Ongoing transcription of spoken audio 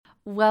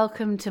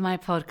Welcome to my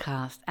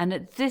podcast. And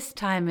at this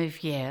time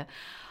of year,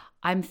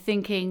 I'm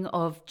thinking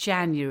of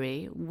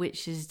January,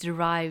 which is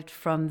derived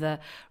from the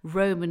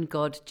Roman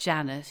god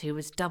Janus, who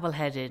was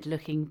double-headed,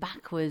 looking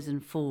backwards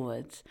and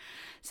forwards.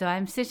 So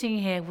I'm sitting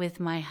here with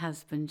my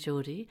husband,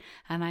 Geordie,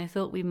 and I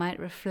thought we might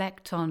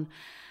reflect on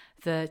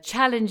the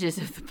challenges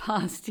of the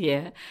past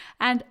year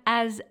and,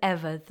 as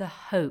ever, the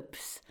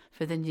hopes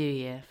for the new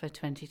year, for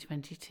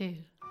 2022.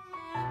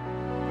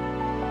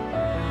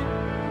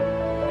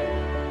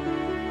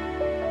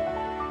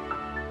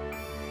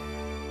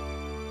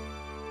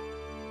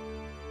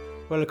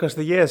 Well, of course,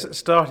 the year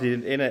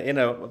started in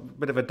a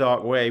bit of a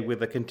dark way with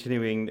the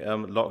continuing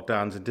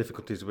lockdowns and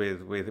difficulties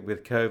with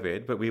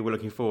COVID. But we were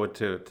looking forward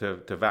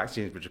to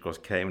vaccines, which of course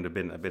came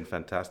and have been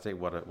fantastic.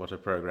 What a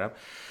program!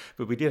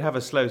 But we did have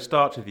a slow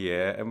start to the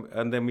year,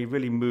 and then we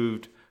really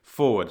moved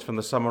forwards from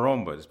the summer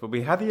onwards. But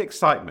we had the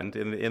excitement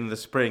in the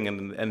spring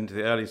and into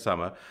the early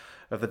summer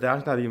of the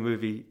Downton Abbey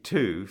movie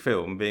 2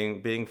 film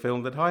being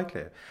filmed at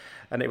Highclere.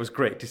 And it was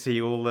great to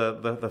see all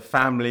the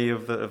family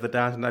of the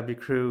Downton Abbey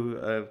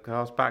crew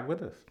cast back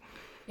with us.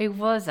 It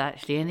was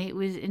actually, and it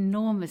was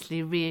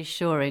enormously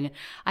reassuring,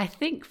 I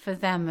think, for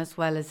them as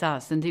well as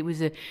us. And it was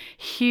a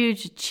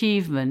huge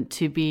achievement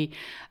to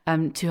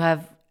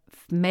have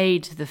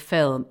made the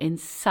film in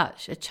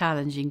such a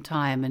challenging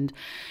time. And,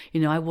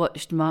 I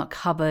watched Mark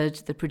Hubbard,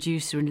 the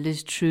producer, and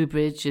Liz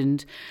Trubridge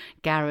and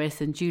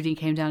Gareth and Julian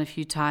came down a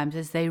few times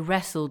as they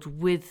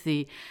wrestled with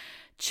the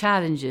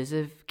challenges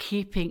of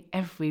keeping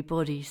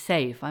everybody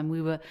safe. And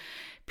we were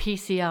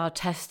PCR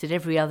tested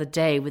every other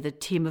day with a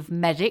team of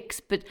medics,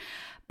 but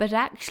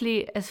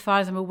actually, as far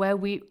as I'm aware,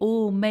 we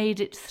all made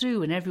it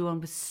through, and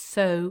everyone was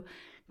so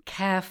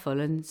careful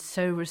and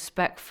so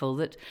respectful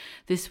that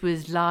this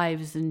was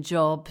lives and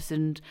jobs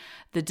and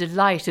the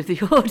delight of the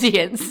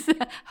audience,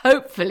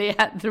 hopefully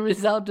at the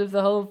result of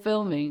the whole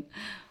filming.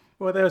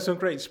 Well, there were some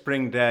great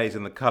spring days,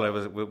 and the colour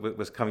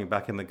was coming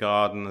back in the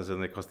gardens,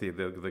 and of course the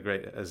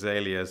great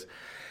azaleas,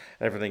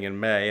 everything in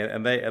May,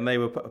 and they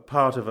were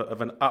part of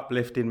an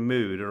uplifting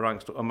mood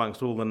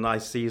amongst all the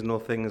nice seasonal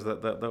things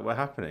that were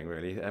happening,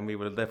 really, and we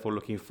were therefore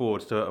looking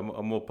forward to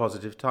a more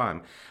positive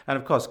time. And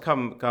of course,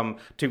 come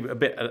to a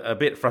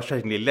bit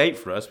frustratingly late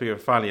for us, we were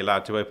finally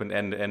allowed to open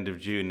end of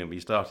June, and we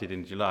started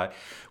in July.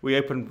 We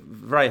opened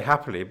very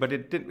happily, but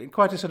it did in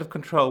quite a sort of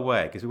controlled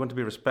way, because we want to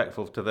be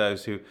respectful to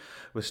those who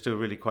were still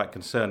really quite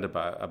concerned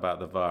about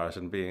the virus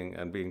and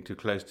being too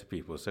close to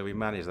people. So we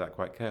managed that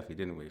quite carefully,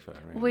 didn't we,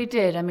 Farah? We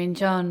did. I mean,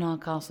 John, our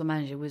castle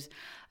manager, was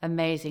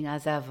amazing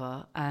as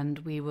ever, and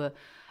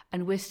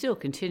we're still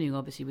continuing,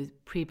 obviously,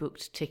 with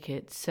pre-booked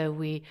tickets. So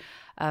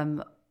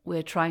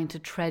we're trying to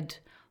tread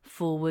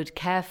forward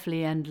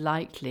carefully and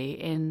lightly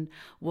in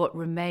what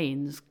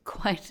remains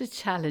quite a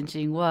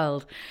challenging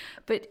world.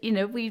 But,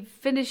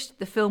 the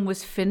film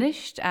was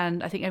finished,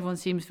 and I think everyone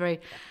seems very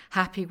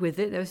happy with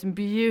it. There were some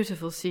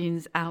beautiful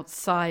scenes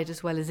outside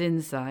as well as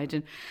inside.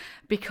 And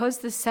because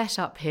the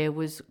setup here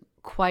was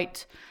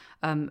quite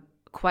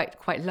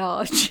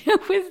large,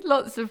 with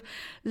lots of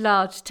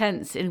large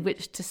tents in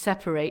which to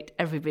separate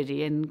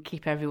everybody and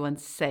keep everyone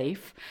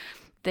safe,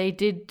 they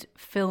did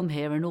film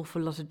here an awful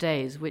lot of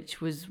days,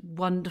 which was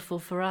wonderful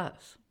for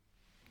us.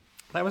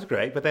 That was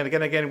great, but then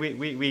again,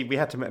 we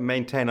had to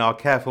maintain our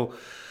careful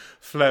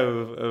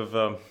flow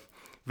of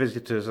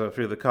visitors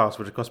through the castle,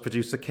 which of course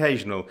produced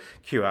occasional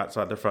queue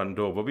outside the front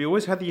door. But we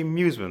always had the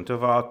amusement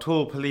of our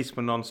tall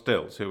policeman on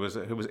stilts, who was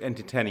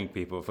entertaining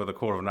people for the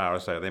quarter of an hour or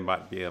so they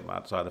might be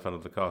outside the front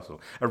of the castle,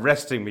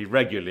 arresting me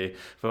regularly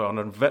on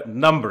a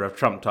number of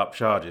trumped-up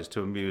charges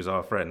to amuse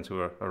our friends who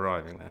were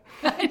arriving there.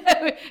 I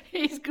know,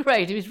 he's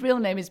great. His real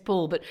name is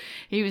Paul, but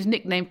he was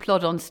nicknamed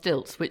Plod on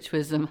Stilts, which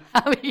was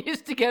how he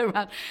used to go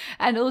around.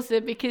 And also,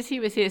 because he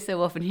was here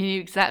so often, he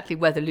knew exactly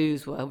where the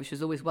loos were, which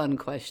was always one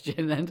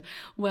question, and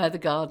where the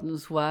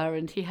gardens were,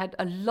 and he had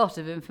a lot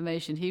of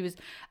information. He was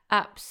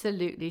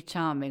absolutely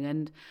charming,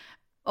 and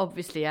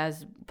obviously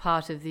as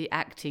part of the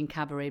acting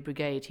cabaret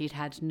brigade, he'd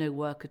had no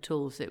work at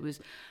all, so it was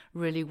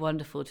really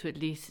wonderful to at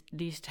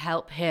least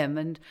help him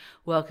and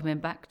welcome him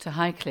back to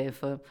Highclere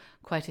for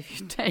quite a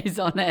few days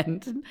on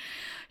end. And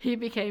he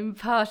became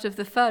part of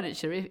the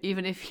furniture,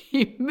 even if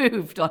he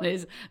moved on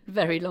his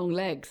very long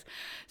legs.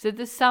 So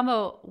the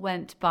summer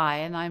went by,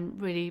 and I'm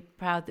really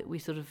proud that we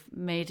sort of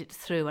made it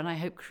through, and I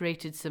hope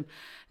created some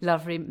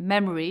lovely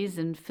memories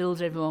and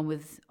filled everyone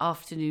with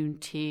afternoon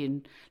tea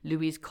and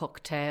Louis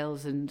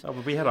cocktails. And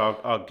we had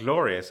our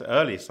glorious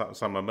early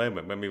summer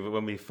moment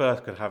when we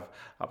first could have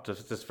up to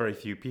just very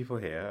few people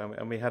here,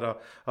 and we had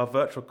our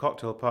virtual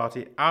cocktail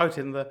party out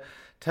in the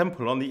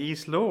Temple on the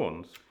East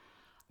Lawns.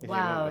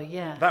 Wow,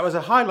 yeah. That was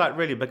a highlight,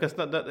 really, because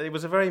it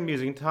was a very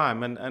amusing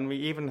time, and we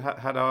even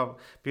had our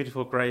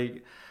beautiful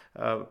grey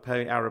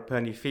Arab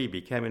pony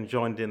Phoebe came and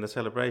joined in the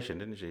celebration,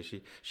 didn't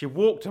she? She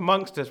walked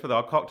amongst us with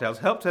our cocktails,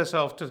 helped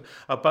herself to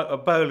a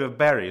bowl of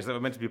berries that were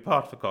meant to be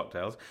part of the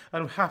cocktails,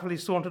 and happily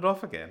sauntered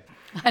off again.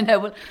 I know.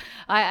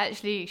 Well,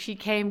 she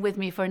came with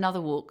me for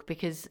another walk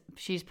because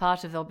she's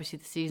part of, obviously,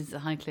 the Seasons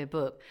at Highclere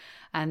book.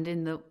 And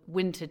in the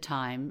winter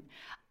time,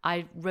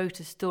 I wrote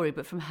a story,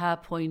 but from her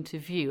point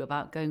of view,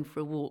 about going for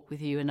a walk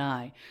with you and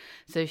I.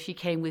 So she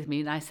came with me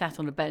and I sat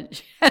on a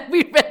bench and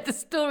we read the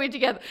story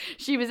together.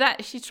 She was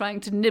actually trying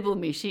to nibble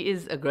me. She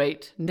is a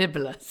great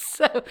nibbler.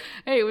 So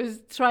it was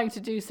trying to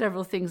do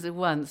several things at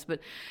once. But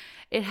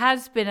it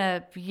has been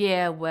a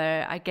year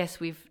where I guess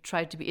we've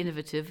tried to be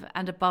innovative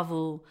and above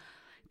all,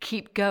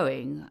 keep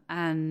going.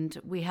 And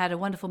we had a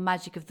wonderful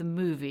magic of the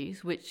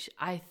movies, which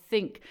I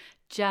think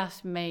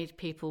just made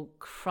people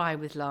cry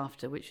with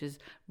laughter, which was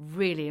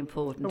really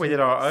important. Well, we did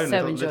our own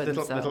so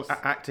little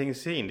acting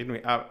scene, didn't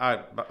we?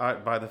 Out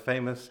by the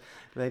famous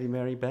Lady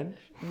Mary Bench.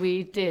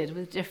 We did,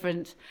 with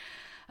different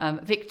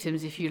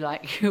victims, if you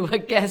like, who were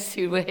guests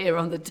who were here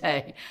on the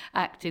day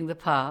acting the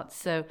parts.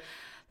 So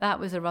that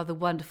was a rather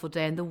wonderful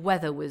day, and the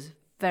weather was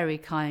very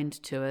kind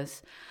to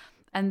us.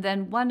 And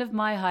then one of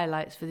my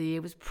highlights for the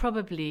year was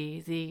probably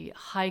the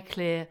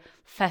Highclere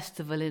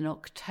Festival in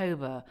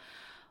October,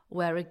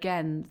 where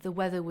again the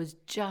weather was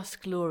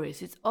just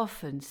glorious. It's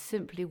often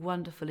simply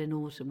wonderful in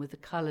autumn with the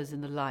colours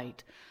and the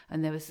light,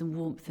 and there was some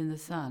warmth in the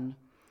sun.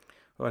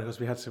 Well, of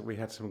course, we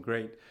had some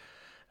great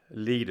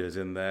leaders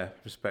in their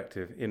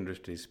respective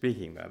industries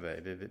speaking that day,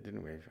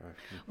 didn't we?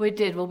 We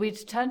did. Well, we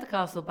turned the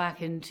castle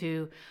back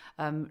into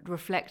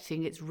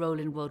reflecting its role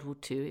in World War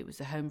II. It was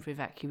a home for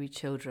evacuee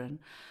children,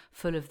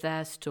 full of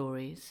their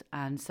stories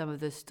and some of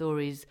the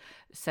stories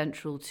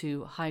central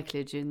to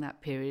Highclere during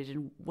that period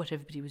and what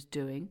everybody was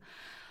doing.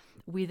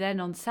 We then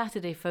on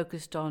Saturday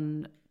focused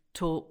on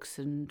talks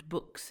and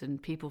books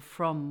and people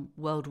from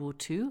World War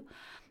II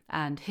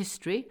and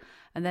history.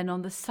 And then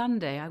on the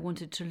Sunday, I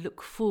wanted to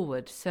look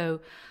forward. So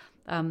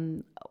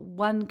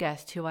one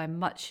guest who I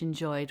much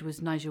enjoyed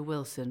was Nigel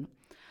Wilson,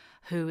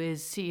 who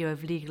is CEO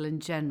of Legal &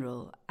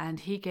 General. And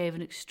he gave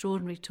an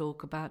extraordinary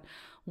talk about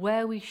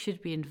where we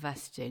should be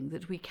investing,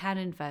 that we can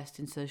invest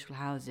in social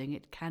housing,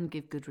 it can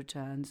give good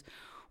returns,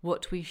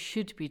 what we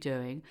should be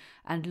doing,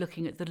 and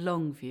looking at the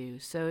long view.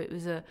 So it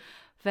was a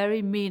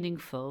very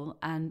meaningful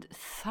and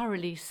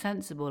thoroughly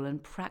sensible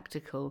and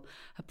practical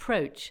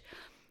approach.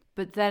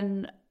 But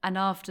then, and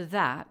after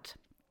that,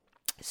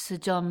 Sir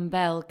John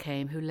Bell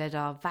came, who led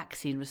our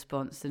vaccine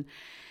response, and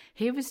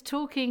he was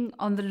talking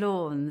on the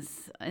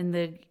lawns in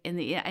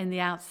the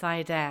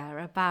outside air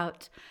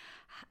about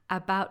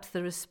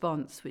the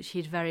response, which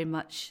he'd very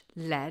much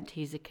led.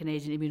 He's a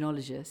Canadian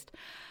immunologist,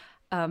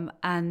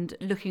 and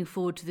looking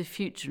forward to the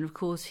future. And of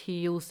course,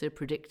 he also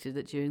predicted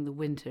that during the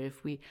winter,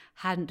 if we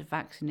hadn't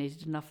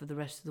vaccinated enough of the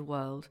rest of the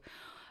world,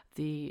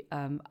 the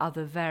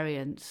other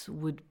variants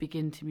would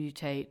begin to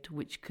mutate,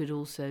 which could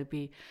also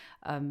be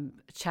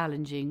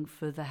challenging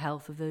for the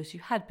health of those who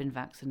had been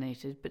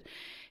vaccinated. But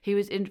he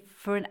was in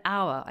for an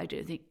hour. I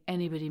don't think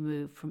anybody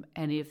moved from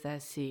any of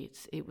their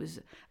seats. It was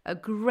a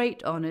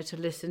great honour to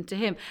listen to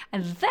him.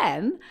 And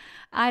then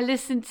I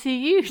listened to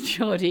you,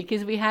 Geordie,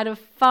 because we had a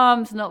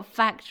farms, not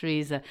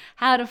factories.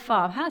 How to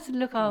farm, how to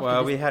look after.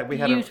 Well, we had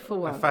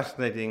a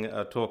fascinating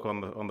talk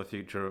on the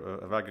future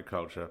of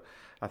agriculture.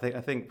 I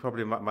think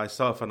probably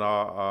myself and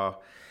our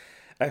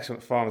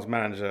excellent farms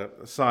manager,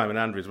 Simon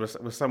Andrews,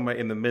 was somewhere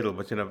in the middle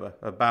between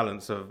a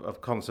balance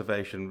of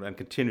conservation and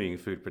continuing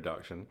food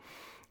production.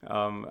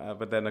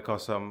 But then, of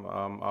course,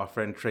 our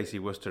friend Tracy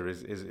Worcester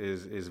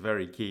is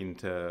very keen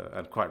to,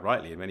 and quite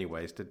rightly in many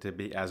ways, to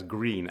be as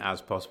green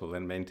as possible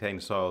and maintain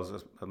soils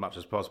as much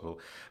as possible.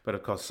 But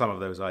of course, some of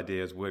those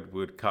ideas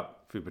would cut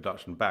food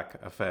production back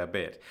a fair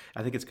bit.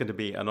 I think it's going to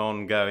be an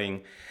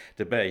ongoing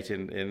debate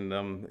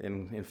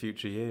in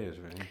future years,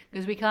 really.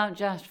 Because we can't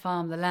just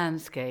farm the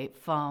landscape,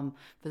 farm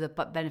for the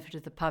benefit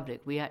of the public.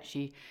 We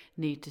actually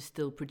need to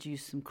still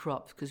produce some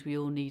crops because we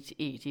all need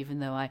to eat, even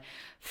though I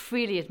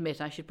freely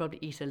admit I should probably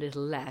eat a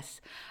little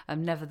less.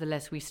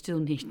 Nevertheless, we still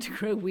need to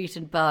grow wheat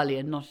and barley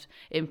and not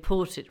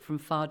import it from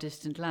far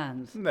distant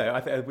lands. No,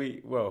 I think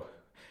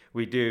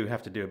we do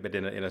have to do a bit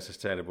in a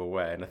sustainable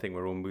way, and I think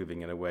we're all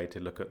moving in a way to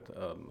look at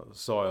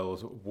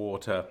soils,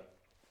 water,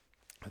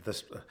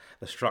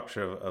 the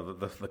structure of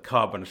the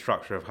carbon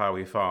structure of how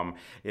we farm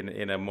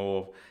in a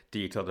more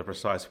detailed and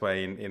precise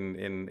way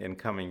in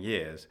coming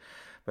years.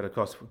 But of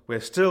course, we're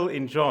still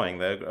enjoying,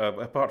 though,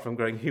 apart from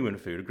growing human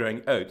food,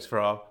 growing oats for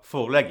our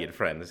four-legged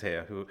friends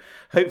here, who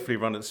hopefully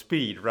run at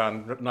speed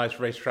around nice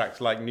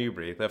racetracks like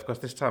Newbury. Though, of course,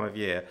 this time of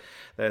year,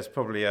 there's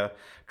probably a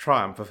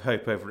triumph of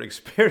hope over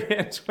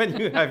experience when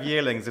you have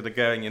yearlings that are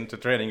going into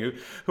training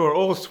who are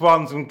all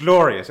swans and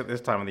glorious at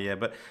this time of the year,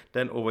 but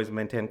don't always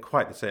maintain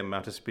quite the same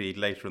amount of speed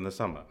later in the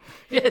summer.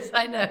 Yes,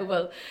 I know.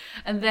 Well,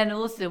 and then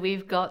also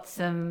we've got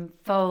some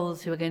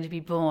foals who are going to be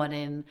born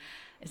in...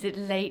 Is it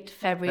late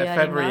February?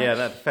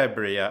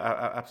 February,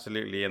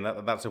 absolutely, and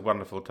that's a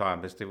wonderful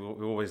time.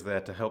 We're always there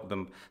to help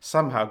them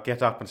somehow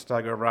get up and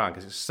stagger around,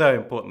 because it's so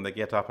important they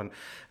get up and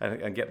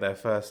get their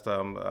first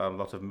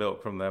lot of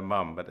milk from their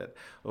mum, but it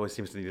always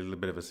seems to need a little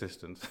bit of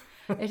assistance.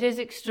 It is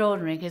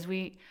extraordinary, because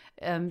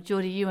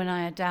Geordie, you and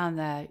I are down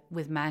there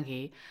with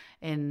Maggie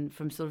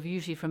from sort of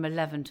usually from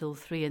 11 till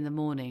 3 in the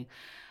morning,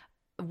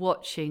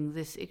 watching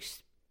this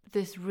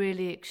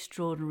really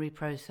extraordinary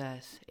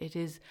process. It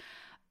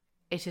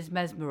is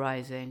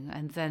mesmerising,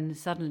 and then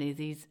suddenly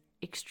these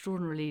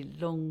extraordinarily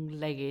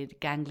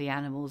long-legged, gangly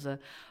animals are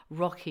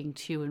rocking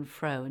to and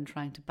fro and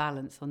trying to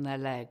balance on their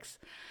legs.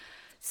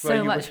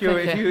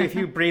 If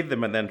you breed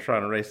them and then try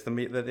and race them,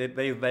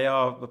 they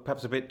are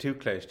perhaps a bit too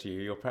close to you.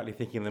 You're practically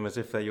thinking of them as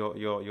if they're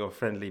your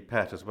friendly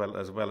pet as well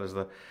as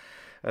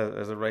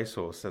a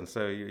racehorse. And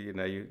so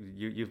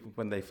you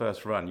when they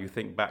first run, you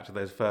think back to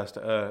those first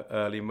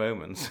early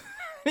moments.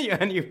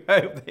 And you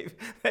hope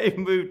they've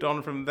moved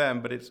on from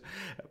them, but it's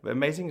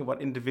amazing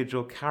what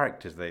individual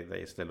characters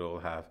they still all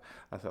have.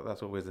 I thought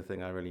that's always the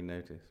thing I really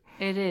notice.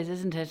 It is,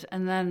 isn't it?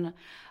 And then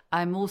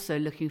I'm also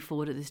looking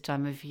forward at this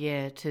time of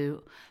year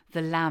to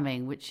the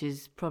lambing, which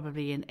is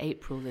probably in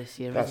April this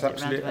year. That's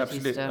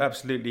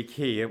absolutely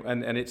key,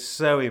 and it's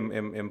so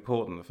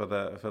important for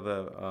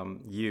the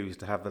ewes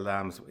to have the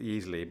lambs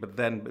easily, but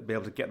then be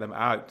able to get them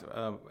out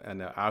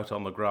and out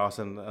on the grass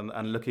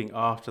and looking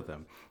after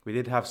them. We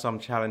did have some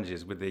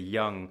challenges with the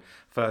young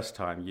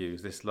first-time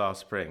ewes this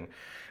last spring,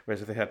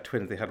 whereas if they had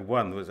twins, they had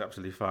one that was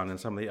absolutely fine, and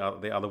some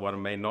of the other one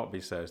may not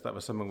be so. So that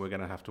was something we're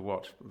going to have to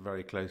watch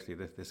very closely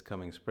this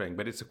coming spring.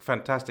 But it's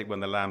fantastic when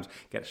the lambs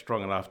get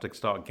strong enough to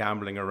start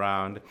gambling around,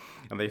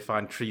 and they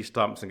find tree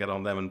stumps and get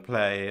on them and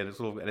play. And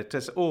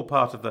it's all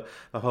part of the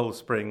whole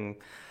spring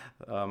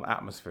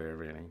atmosphere,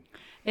 really.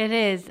 It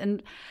is,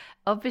 and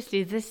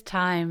obviously this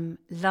time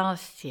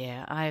last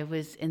year I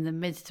was in the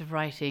midst of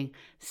writing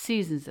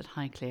Seasons at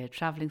Highclere,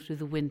 travelling through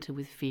the winter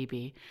with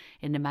Phoebe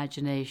in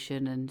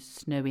imagination and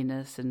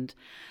snowiness and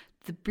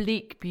the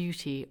bleak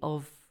beauty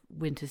of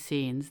winter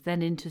scenes,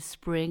 then into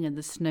spring and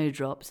the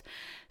snowdrops,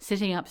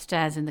 sitting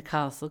upstairs in the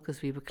castle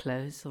because we were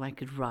closed so I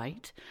could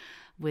write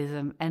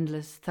with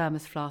endless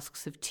thermos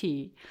flasks of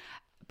tea.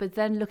 But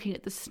then looking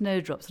at the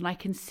snowdrops, and I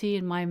can see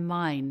in my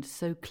mind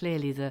so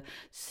clearly the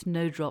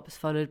snowdrops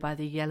followed by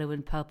the yellow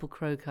and purple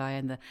crocus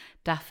and the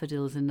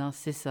daffodils and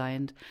narcissi,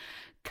 and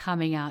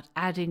coming out,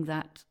 adding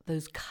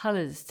those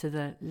colours to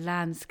the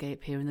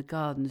landscape here in the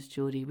gardens,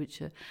 Geordie,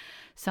 which are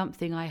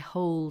something I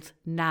hold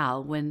now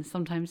when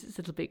sometimes it's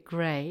a little bit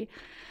grey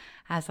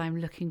as I'm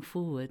looking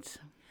forwards.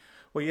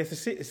 Well, yes,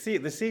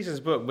 the Seasons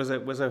book was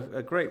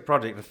a great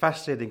project,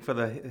 fascinating for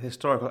the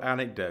historical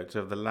anecdotes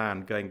of the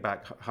land going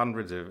back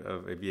hundreds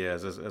of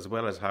years, as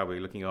well as how we're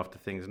looking after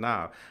things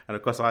now. And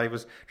of course, I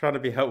was trying to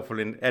be helpful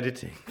in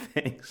editing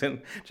things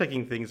and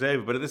checking things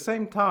over. But at the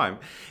same time,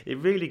 it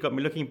really got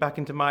me looking back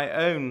into my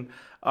own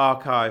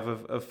archive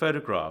of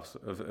photographs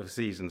of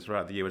seasons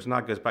throughout the year, which now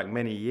goes back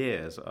many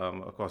years,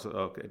 of course,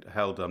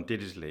 held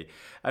digitally.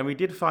 And we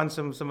did find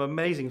some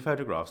amazing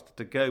photographs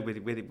to go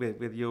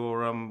with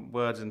your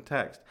words and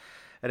text.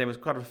 And it was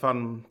quite a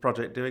fun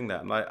project doing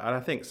that. And I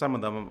think some of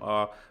them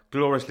are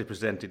gloriously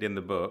presented in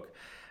the book.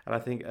 And I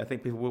think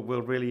people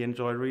will really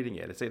enjoy reading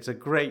it. It's a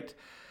great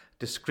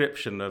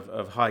description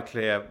of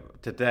Highclere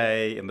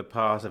today, in the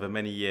past, over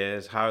many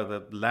years, how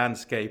the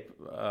landscape,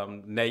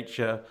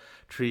 nature,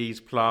 trees,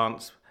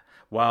 plants,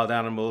 wild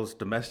animals,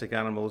 domestic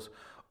animals,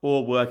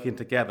 all working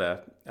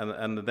together,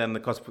 and then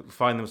of course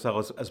find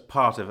themselves as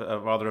part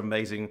of rather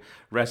amazing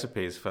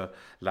recipes for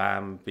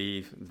lamb,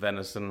 beef,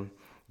 venison,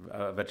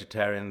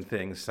 vegetarian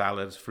things,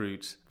 salads,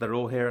 fruits. They're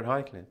all here at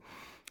Highclere.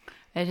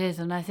 It is,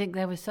 and I think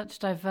there was such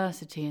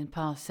diversity in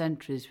past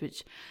centuries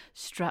which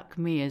struck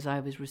me as I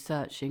was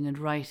researching and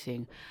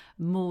writing,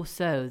 more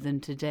so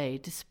than today,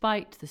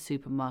 despite the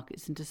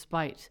supermarkets and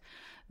despite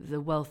the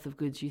wealth of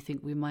goods you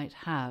think we might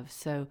have.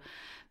 So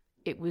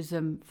it was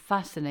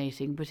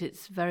fascinating, but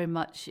it's very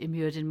much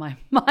immured in my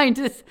mind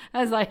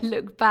as I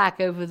look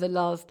back over the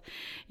last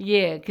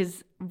year,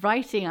 because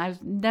writing,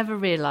 I've never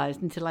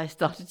realised until I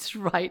started to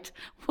write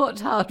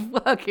what hard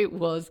work it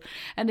was.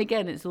 And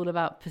again, it's all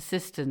about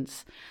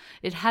persistence.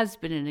 It has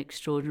been an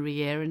extraordinary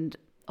year, and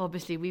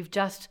obviously we've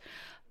just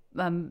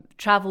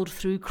travelled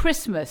through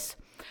Christmas,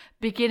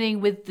 beginning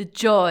with the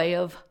joy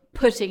of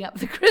putting up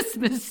the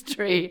Christmas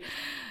tree,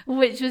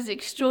 which was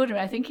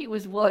extraordinary. I think it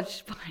was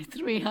watched by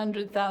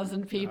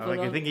 300,000 people.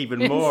 I think even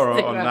more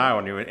now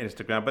on your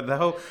Instagram. But the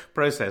whole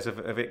process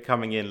of it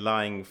coming in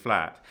lying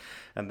flat,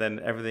 and then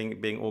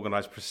everything being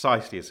organised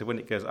precisely, so when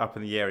it goes up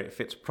in the air, it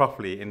fits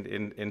properly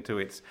into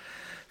its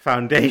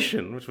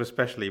foundation, which was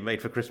specially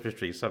made for Christmas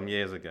trees some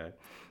years ago.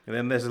 And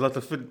then there's a lot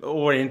of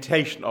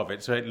orientation of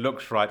it, so it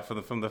looks right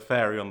from the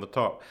fairy on the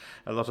top.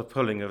 A lot of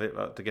pulling of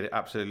it to get it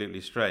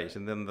absolutely straight,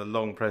 and then the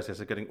long process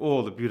of getting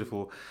all the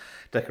beautiful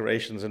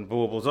decorations and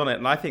baubles on it.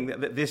 And I think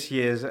that this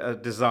year's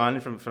design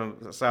from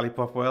Sally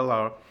Popwell,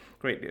 our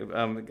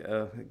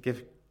great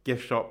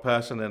gift shop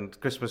person and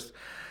Christmas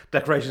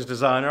decorations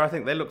designer, I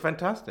think they look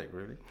fantastic,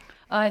 really.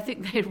 I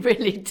think they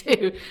really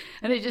do,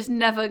 and it just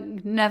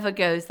never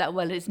goes that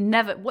well. It's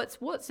never.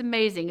 What's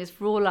amazing is,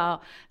 for all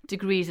our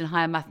degrees in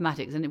higher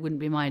mathematics, and it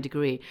wouldn't be my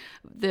degree,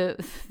 the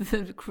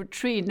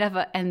tree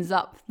never ends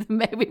up the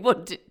way we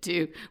want it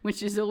to,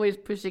 which is always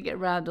pushing it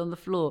around on the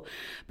floor.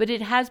 But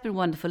it has been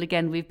wonderful.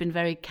 Again, we've been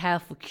very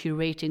careful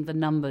curating the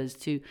numbers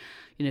to,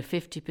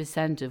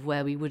 50% of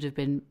where we would have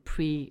been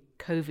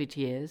pre-COVID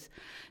years,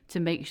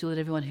 to make sure that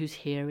everyone who's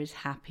here is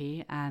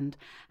happy and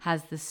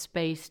has the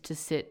space to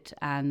sit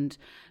and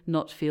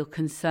not feel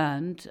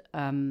concerned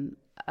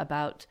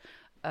about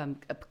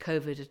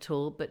COVID at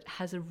all, but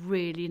has a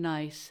really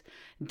nice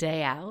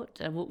day out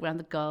and walk around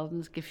the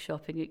gardens, gift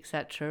shopping,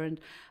 etc., and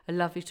a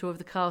lovely tour of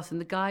the castle.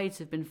 And the guides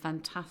have been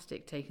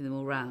fantastic taking them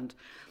all round.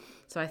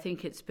 So I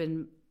think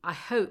I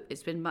hope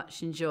it's been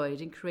much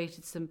enjoyed and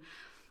created some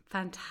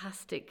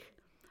fantastic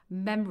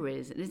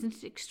memories. And isn't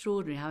it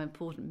extraordinary how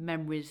important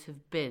memories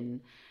have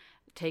been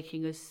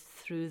taking us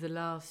through the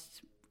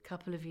last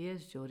couple of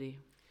years, Geordie?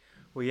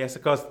 Well, yes,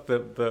 of course,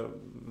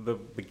 the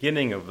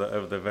beginning of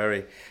the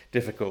very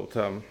difficult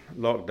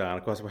lockdown,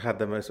 of course, we had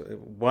the most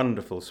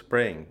wonderful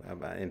spring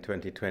in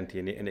 2020,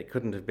 and it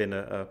couldn't have been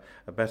a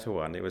better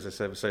one. It was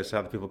so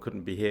sad that people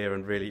couldn't be here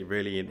and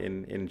really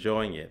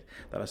enjoying it.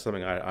 That was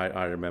something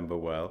I remember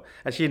well.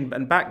 Actually,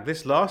 and back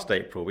this last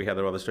April, we had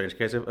a rather strange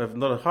case of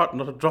not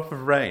a drop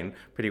of rain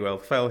pretty well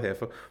fell here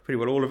for pretty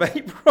well all of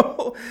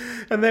April.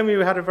 And then we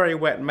had a very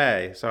wet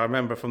May. So I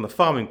remember from the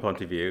farming point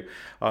of view,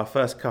 our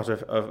first cut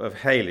of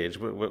haylage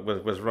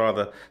was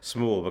rather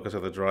small because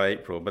of the dry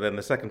April, but then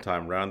the second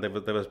time round there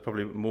was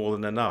probably more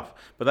than enough.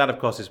 But that, of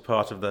course, is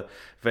part of the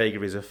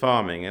vagaries of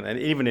farming. And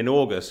even in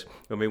August,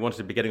 when we wanted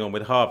to be getting on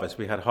with harvest,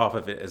 we had half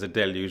of it as a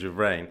deluge of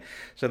rain.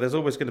 So there's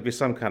always going to be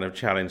some kind of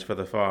challenge for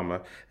the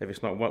farmer. If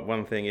it's not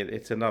one thing,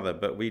 it's another.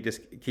 But we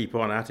just keep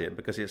on at it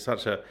because it's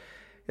such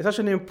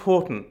an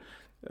important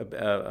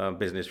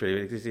business,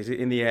 really.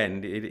 In the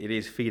end, it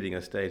is feeding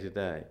us day to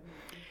day.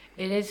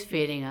 It is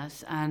feeding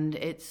us, and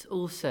it's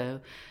also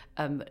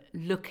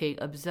looking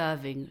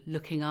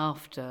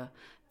after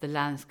the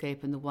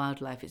landscape and the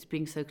wildlife. It's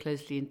being so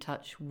closely in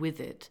touch with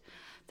it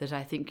that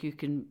I think you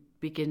can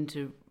begin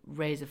to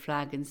raise a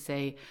flag and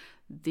say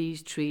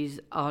these trees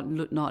are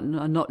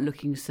not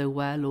looking so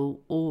well,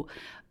 or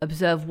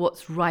observe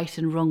what's right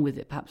and wrong with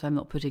it. Perhaps I'm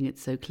not putting it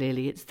so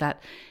clearly. It's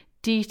that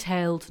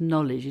detailed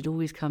knowledge. It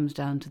always comes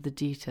down to the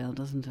detail,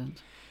 doesn't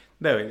it?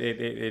 No,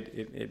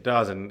 it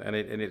does, and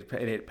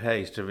it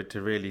pays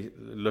to really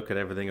look at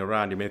everything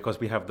around you. I mean, of course,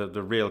 we have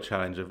the real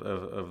challenge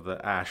of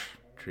the ash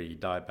tree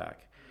dieback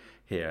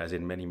here, as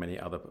in many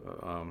other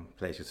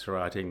places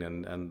throughout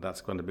England, and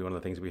that's going to be one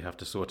of the things we have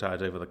to sort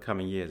out over the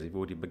coming years. We've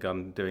already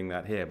begun doing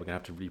that here. We're going to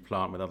have to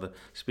replant with other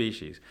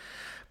species.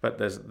 But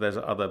there's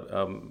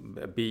other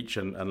beech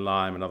and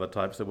lime and other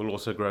types that will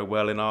also grow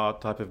well in our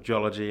type of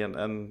geology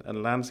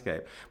and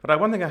landscape. But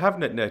one thing I have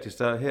noticed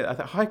here, I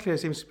think Highclere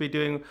seems to be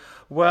doing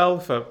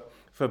well for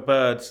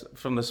birds,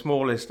 from the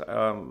smallest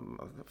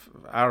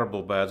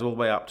arable birds all the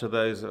way up to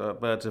those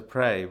birds of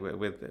prey.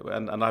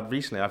 And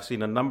I've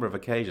seen a number of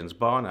occasions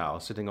barn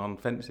owls sitting on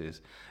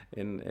fences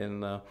in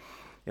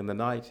the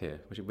night here,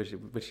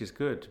 which is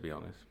good, to be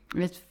honest.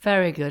 It's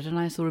very good, and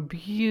I saw a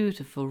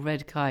beautiful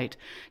red kite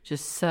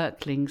just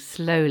circling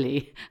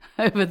slowly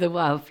over the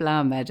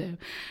wildflower meadow,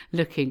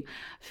 looking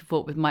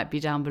for what might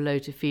be down below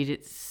to feed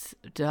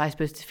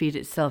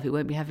itself. It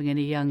won't be having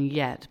any young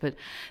yet, but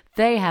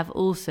they have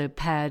also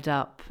paired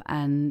up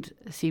and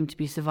seem to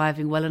be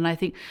surviving well. And I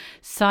think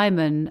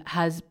Simon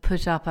has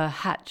put up a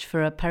hatch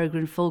for a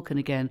peregrine falcon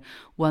again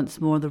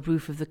once more on the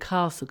roof of the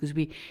castle, because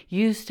we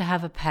used to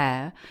have a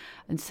pair,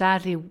 and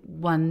sadly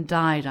one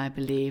died, I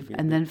believe,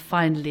 and then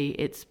finally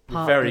it's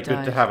partly very good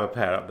died. To have a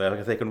pair up there,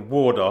 because they can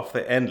ward off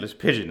the endless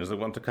pigeons that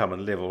want to come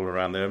and live all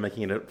around there,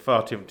 making it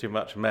far too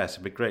much mess.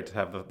 It'd be great to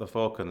have the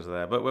falcons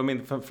there. But I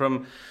mean,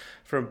 from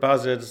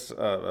buzzards,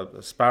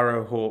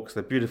 sparrowhawks,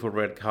 the beautiful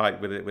red kite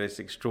with its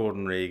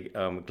extraordinary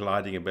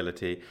gliding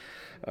ability,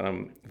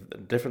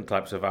 different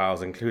types of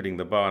owls, including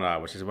the barn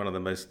owl, which is one of the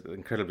most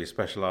incredibly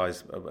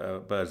specialised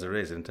birds there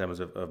is in terms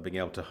of being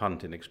able to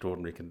hunt in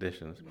extraordinary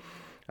conditions.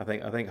 I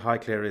think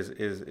Highclere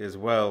is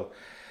well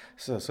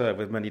served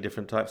with many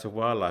different types of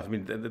wildlife. I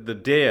mean, the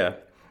deer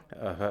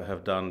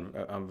have done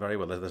very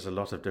well. There's a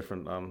lot of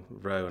different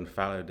roe and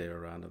fallow deer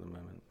around at the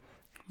moment.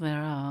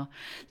 There are.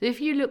 So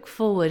if you look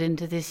forward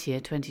into this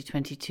year,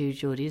 2022,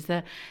 Geordie, is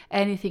there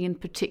anything in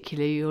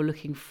particular you're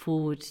looking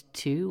forward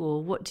to,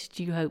 or what did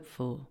you hope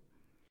for?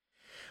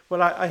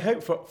 Well, I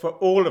hope for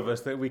all of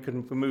us that we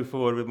can move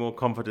forward with more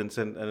confidence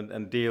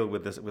and deal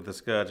with the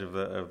scourge of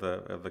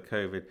the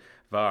COVID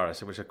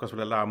virus, which of course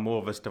will allow more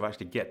of us to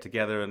actually get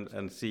together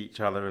and see each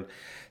other and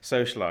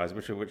socialise,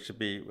 which should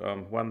be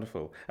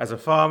wonderful. As a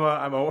farmer,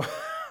 I'm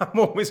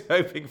always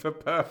hoping for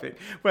perfect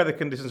weather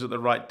conditions at the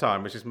right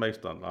time, which is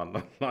most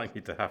unlikely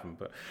to happen,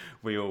 but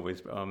we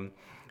always pray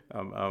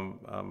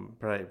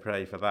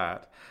for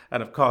that.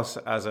 And of course,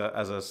 as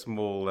a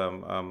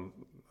small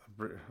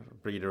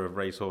breeder of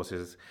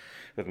racehorses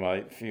with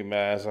my few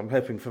mares, I'm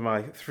hoping for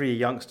my 3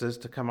 youngsters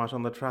to come out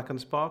on the track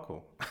and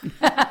sparkle.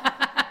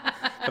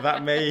 But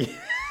that may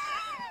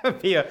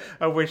be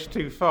a wish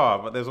too far,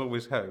 but there's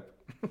always hope.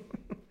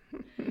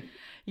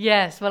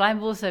 Yes, well,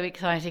 I'm also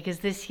excited because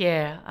this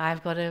year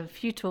I've got a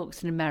few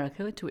talks in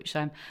America to which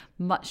I'm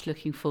much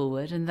looking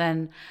forward, and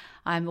then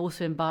I'm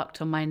also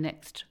embarked on my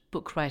next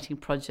book writing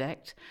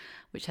project,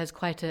 which has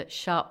quite a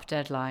sharp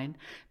deadline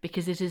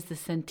because it is the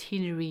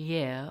centenary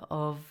year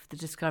of the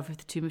discovery of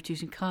the tomb of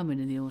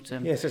Tutankhamun in the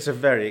autumn. Yes, it's a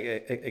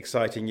very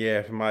exciting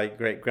year for my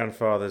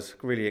great-grandfather's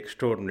really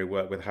extraordinary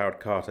work with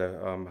Howard Carter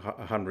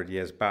 100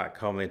 years back,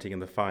 culminating in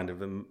the find of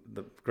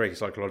the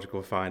greatest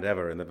archaeological find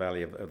ever in the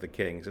Valley of the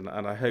Kings. And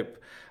I hope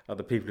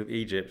the people of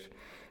Egypt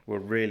will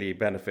really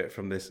benefit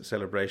from this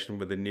celebration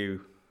with the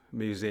new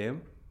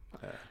museum.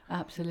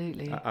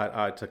 Absolutely.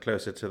 To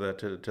closer to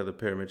the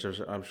pyramids.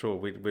 I'm sure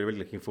we're really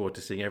looking forward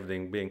to seeing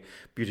everything being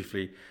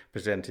beautifully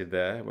presented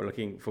there. We're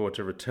looking forward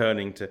to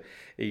returning to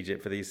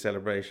Egypt for these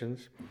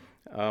celebrations.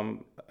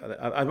 It'll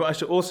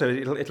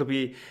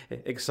be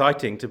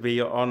exciting to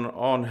be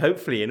on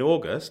hopefully in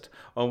August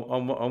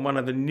on one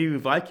of the new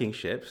Viking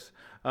ships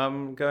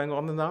going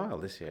on the Nile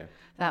this year.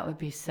 That would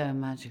be so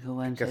magical,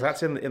 wouldn't it? Because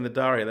that's in the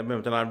diary at the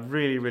moment, and I'm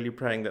really, really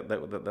praying that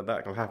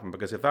will happen.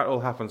 Because if that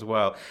all happens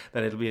well,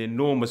 then it'll be an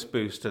enormous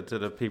boost to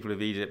the people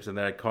of Egypt and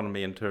their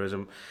economy and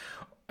tourism,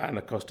 and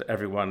of course to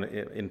everyone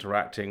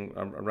interacting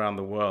around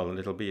the world. And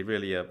it'll be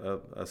really a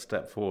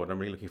step forward. I'm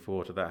really looking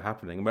forward to that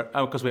happening.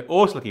 Because we're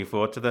also looking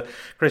forward to the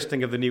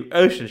christening of the new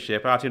ocean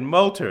ship out in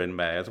Malta in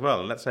May as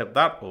well. And let's hope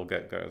that all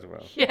goes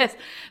well. Yes.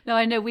 No,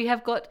 I know we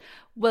have got.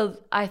 Well,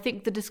 I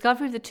think the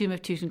discovery of the tomb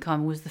of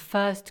Tutankhamun was the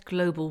first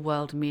global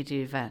world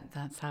media event.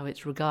 That's how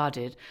it's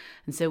regarded.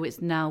 And so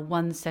it's now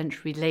 1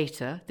 century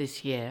later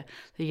this year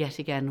that yet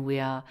again we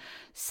are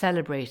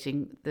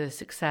celebrating the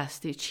success,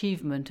 the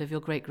achievement of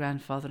your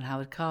great-grandfather and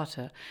Howard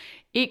Carter.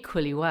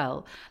 Equally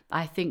well,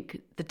 I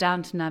think the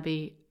Downton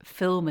Abbey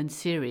film and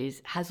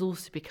series has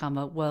also become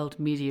a world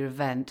media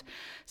event.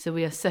 So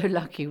we are so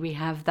lucky we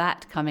have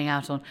that coming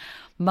out on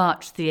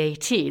March the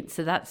 18th.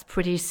 So that's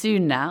pretty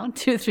soon now,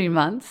 2 or 3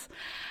 months.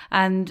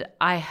 And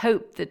I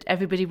hope that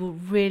everybody will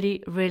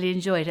really, really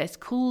enjoy it. It's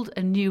called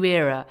A New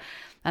Era.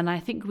 And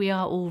I think we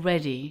are all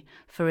ready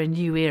for a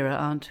new era,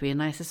 aren't we?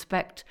 And I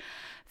suspect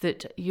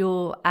that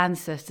your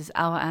ancestors,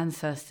 our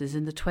ancestors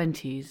in the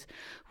 20s,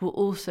 were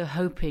also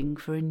hoping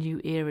for a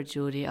new era,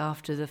 Geordie,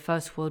 after the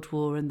First World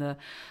War and the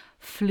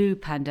flu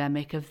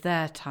pandemic of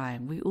their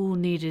time. We all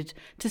needed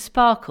to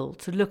sparkle,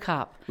 to look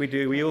up. We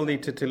do. We all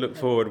need to look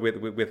forward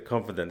with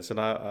confidence,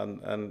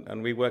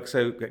 and we work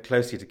so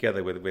closely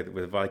together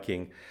with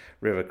Viking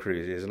River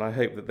Cruises, and I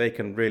hope that they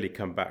can really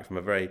come back from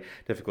a very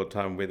difficult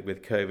time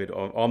with COVID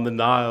on the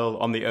Nile,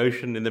 on the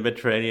ocean, in the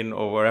Mediterranean,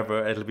 or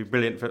wherever. It'll be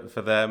brilliant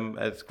for them.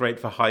 It's great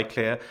for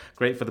Highclere,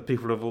 great for the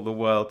people of all the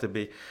world to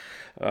be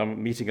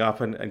meeting up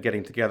and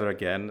getting together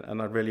again.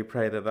 And I really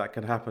pray that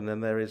can happen,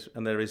 and there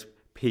is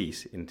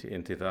peace in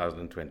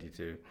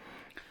 2022.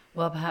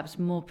 Well, perhaps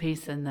more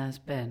peace than there's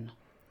been.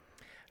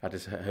 I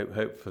just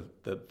hope for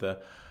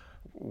that.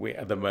 We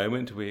at the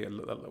moment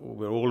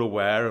we're all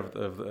aware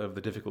of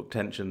the difficult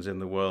tensions in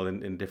the world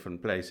in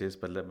different places,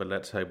 but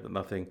let's hope that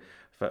nothing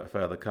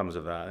further comes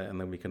of that, and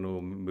then we can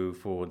all move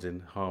forwards in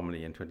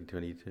harmony in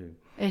 2022.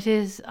 It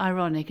is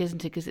ironic,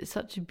 isn't it? Because it's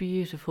such a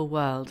beautiful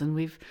world, and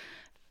we've,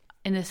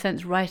 in a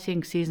sense,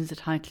 writing Seasons at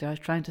Highclere, I was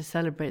trying to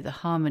celebrate the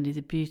harmony,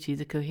 the beauty,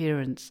 the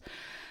coherence,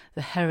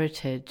 the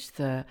heritage,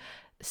 the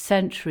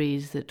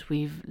centuries that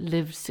we've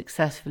lived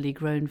successfully,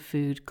 grown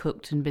food,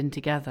 cooked and been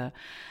together.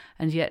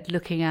 And yet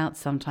looking out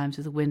sometimes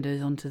of the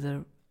windows onto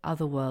the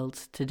other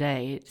worlds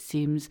today, it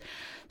seems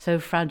so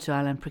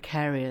fragile and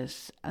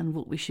precarious, and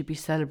what we should be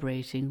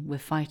celebrating, we're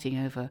fighting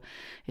over.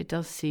 It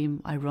does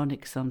seem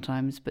ironic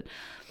sometimes, but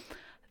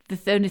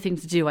the only thing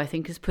to do, I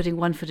think, is putting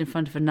one foot in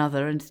front of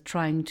another and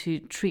trying to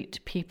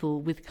treat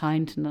people with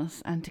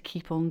kindness and to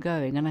keep on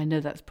going. And I know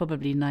that's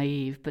probably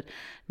naive, but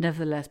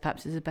nevertheless,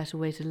 perhaps it's a better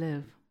way to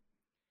live.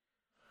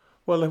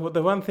 Well,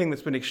 the one thing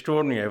that's been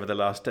extraordinary over the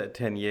last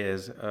 10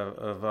 years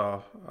of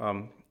our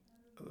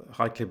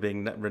Highclere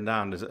being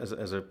renowned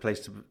as a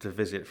place to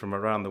visit from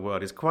around the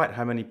world is quite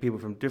how many people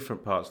from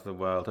different parts of the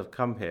world have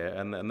come here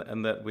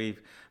and that we've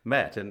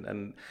met.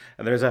 And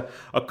there's a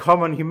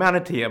common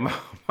humanity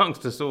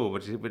amongst us all,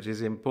 which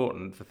is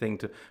important for thing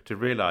to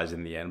realise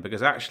in the end,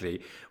 because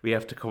actually we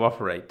have to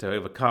cooperate to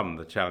overcome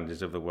the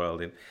challenges of the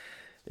world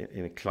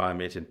in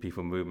climate, in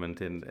people movement,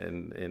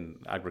 in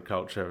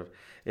agriculture,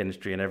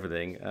 industry, and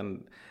everything,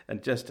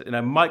 and just in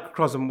a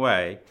microcosm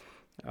way.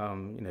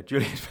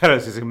 Julian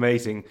Fellowes'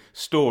 amazing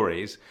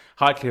stories.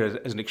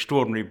 Highclere is an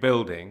extraordinary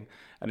building,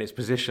 and its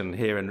position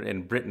here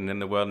in Britain, in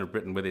the world of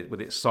Britain,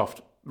 with its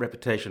soft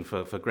reputation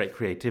for great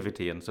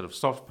creativity and sort of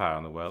soft power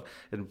in the world,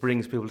 it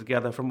brings people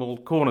together from all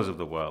corners of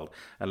the world.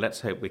 And let's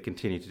hope we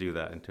continue to do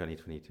that in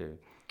 2022.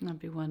 That'd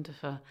be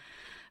wonderful.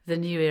 The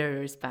new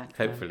era is back.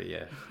 Hopefully,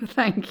 though. Yeah.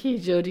 Thank you,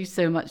 Geordie,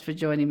 so much for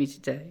joining me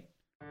today.